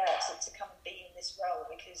no-brainer to come and be in this role,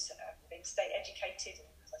 because being state educated, and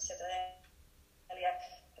as I said earlier,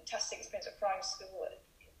 fantastic experience at primary school,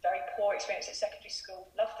 very poor experience at secondary school,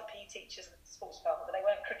 loved the PE teachers and the sports department, but they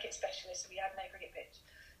weren't cricket specialists, so we had no cricket pitch.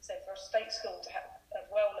 So for a state school to have a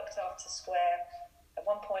well looked after square, a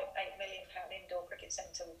 £1.8 million indoor cricket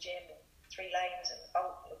centre with gym and 3 lanes and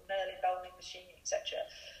Merlin bowling machine, etc.,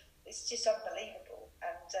 it's just unbelievable.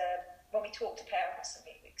 And when we talk to parents and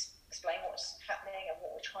we explain what's happening and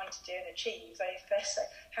what we're trying to do and achieve, they first say,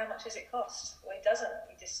 how much does it cost? Well, it doesn't.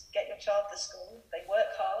 You just get your child to school, they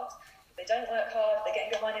work hard. If they don't work hard, they're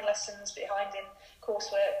getting behind in lessons, behind in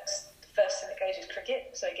coursework. The first thing that goes is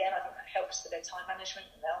cricket. So again, I think that helps with their time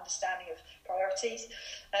management and their understanding of priorities.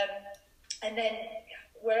 And then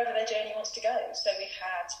wherever their journey wants to go. So we've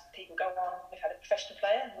had people go on, we've had a professional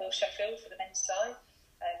player, Will Sheffield, for the men's side.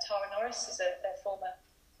 Tara Norris is a former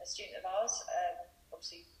student of ours,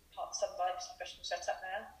 obviously part of the Southern Vibes professional setup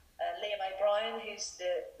now. Liam O'Brien, who's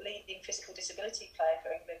the leading physical disability player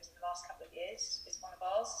for England in the last couple of years, is one of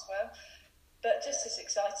ours as well. But just as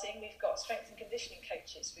exciting, we've got strength and conditioning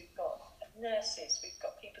coaches, we've got nurses, we've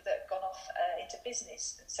got people that have gone off into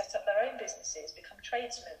business and set up their own businesses, become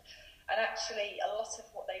tradesmen. And actually, a lot of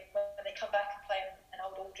when they come back and play an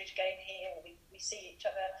old Aldridge game here, or we see each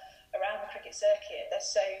other around the cricket circuit, they're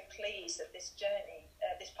so pleased that this journey,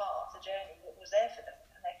 this part of the journey was there for them,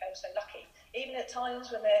 and they feel so lucky. Even at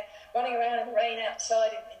times when they're running around in the rain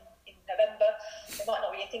outside in November, they might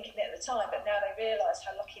not be thinking it at the time, but now they realise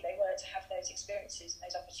how lucky they were to have those experiences and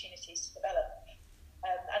those opportunities to develop.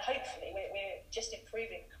 And hopefully we're just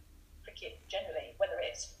improving cricket generally, whether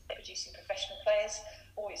it's producing professional players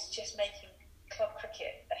or it's just making club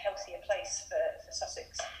cricket a healthier place for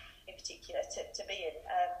Sussex in particular to be in.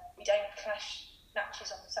 We don't clash matches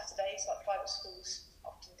on Saturdays like private schools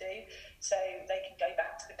often do, so they can go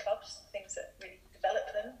back to the clubs, things that really develop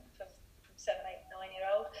them from 7, 8,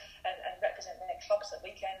 9-year-old and represent their clubs at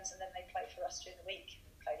weekends, and then they play for us during the week.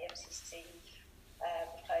 We play the MCC,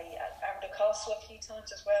 we play at Arundel Castle a few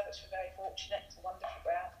times as well, which we're very fortunate. It's a wonderful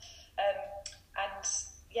ground. And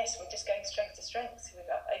yes, we're just going strength to strength. We've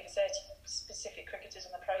got over 30 specific cricketers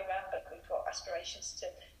on the programme, but we've got aspirations to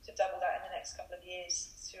double that in the next couple of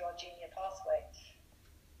years through our junior pathway.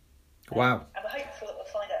 Wow. And we're hopeful that we'll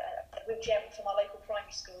find a real gem from our local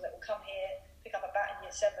primary school that will come here, pick up a bat in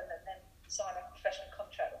year 7 and then sign a professional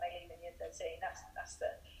contract when they leave in year 13. That's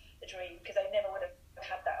the dream, because they never would have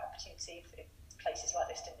had that opportunity if places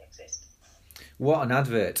like this didn't exist. What an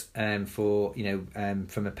advert for,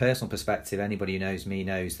 from a personal perspective. Anybody who knows me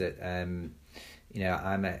knows that, I'm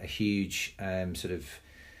a huge sort of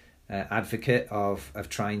advocate of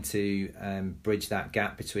trying to bridge that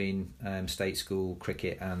gap between state school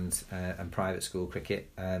cricket and private school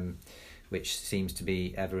cricket, which seems to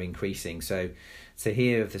be ever increasing. So to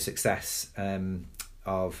hear of the success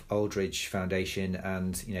of Aldridge Foundation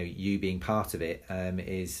and you being part of it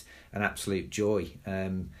is an absolute joy.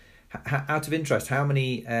 Out of interest, how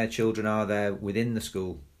many children are there within the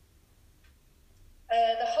school?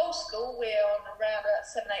 The whole school, we're on around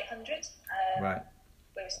 700-800. Right.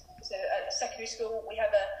 So at the secondary school, we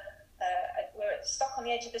have we're stuck on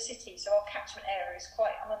the edge of the city, so our catchment area is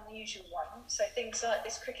quite an unusual one. So things like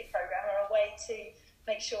this cricket programme are a way to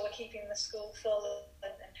make sure we're keeping the school full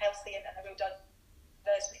and healthy and a real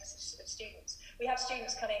diverse mix of students. We have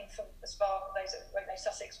students coming from as far, those that won't know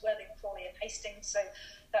Sussex, Worthing, Crawley and Hastings, so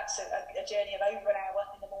that's a journey of over an hour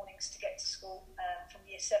in the mornings to get to school from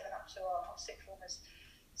year 7 up to our sixth formers.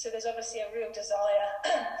 So there's obviously a real desire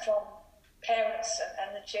from parents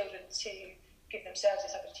and the children to give themselves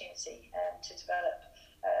this opportunity to develop.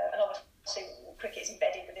 And obviously cricket is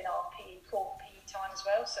embedded within our core PE time as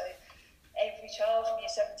well, so every child from year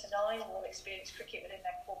 7 to 9 will experience cricket within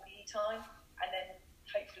their core PE time and then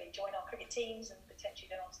hopefully join our cricket teams and potentially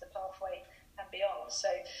then onto the pathway and beyond. So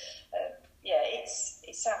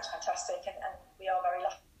it sounds fantastic, and we are very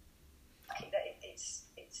lucky that it's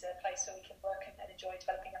a place where we can work and enjoy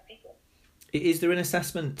developing young people. Is there an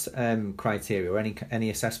assessment criteria or any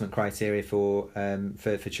assessment criteria for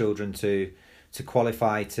children to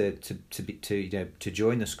qualify to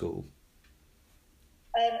join the school?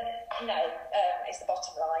 No, it's the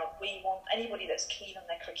bottom line. We want anybody that's keen on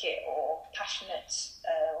their cricket or passionate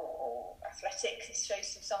or athletic,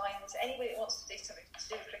 shows some signs. Anybody that wants to do something to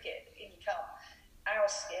do with cricket, in you come. Our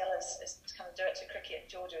skill as kind of director of cricket,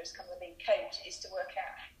 Georgia, as kind of the lead coach, is to work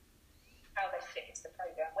out how they fit into the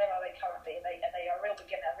programme. Where are they currently? Are they a real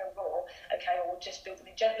beginner, a real raw? Okay, or we'll just build them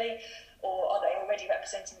in gently. Or are they already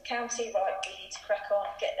representing the county? Right, we need to crack on,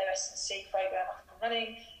 get their S&C programme up and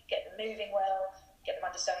running, get them moving well, get them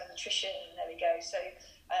understanding nutrition, and there we go. So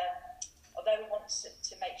although we want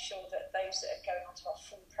to make sure that those that are going onto our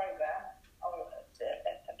full programme are the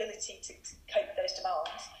ability to cope with those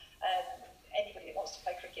demands, anybody that wants to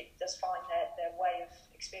play cricket does find their way of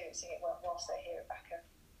experiencing it whilst they're here at Backer.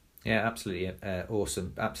 Yeah, absolutely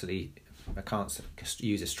awesome. Absolutely, I can't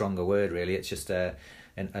use a stronger word really. It's just an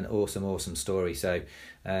awesome story. So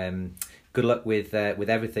good luck with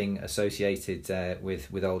everything associated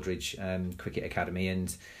with Aldridge Cricket Academy,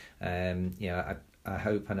 and I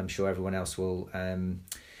hope, and I'm sure everyone else will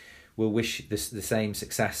wish the same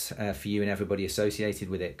success for you and everybody associated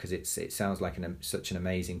with it, because it sounds like such an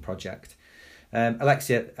amazing project.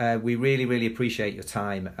 Alexia, we really appreciate your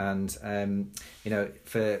time, and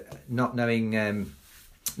for not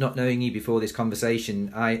knowing you before this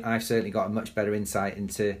conversation, I've certainly got a much better insight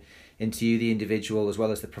into you, the individual, as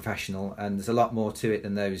well as the professional, and there's a lot more to it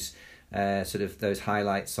than those those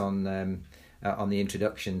highlights on the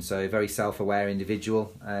introduction. So a very self-aware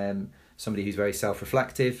individual, somebody who's very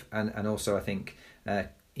self-reflective, and also I think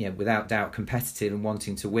without doubt competitive and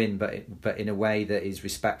wanting to win, but in a way that is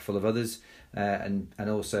respectful of others, and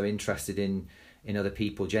also interested in other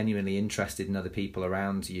people, genuinely interested in other people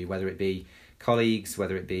around you, whether it be colleagues,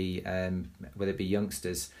 whether it be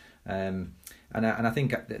youngsters, and I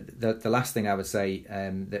think the last thing I would say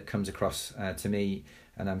that comes across to me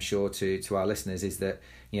and I'm sure to our listeners, is that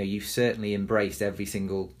you've certainly embraced every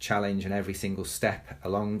single challenge and every single step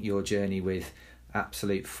along your journey with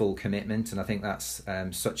absolute full commitment, and I think that's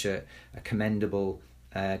such a commendable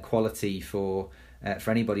quality for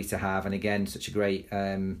anybody to have, and again such a great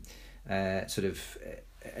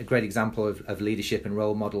a great example of leadership and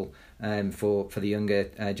role model for the younger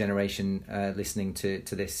generation listening to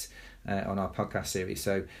this on our podcast series.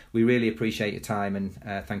 So we really appreciate your time, and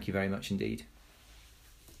thank you very much indeed.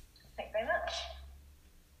 Thank you very much.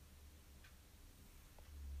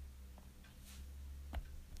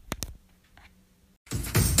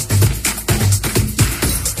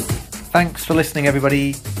 Thanks for listening,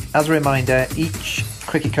 everybody. As a reminder, each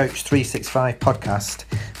Cricket Coach 365 podcast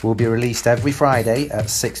will be released every Friday at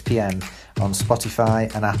 6 p.m. on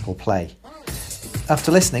Spotify and Apple Play.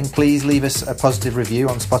 After listening, please leave us a positive review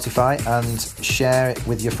on Spotify and share it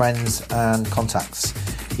with your friends and contacts.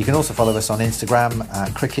 You can also follow us on Instagram at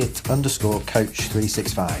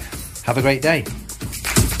cricket_coach365. Have a great day.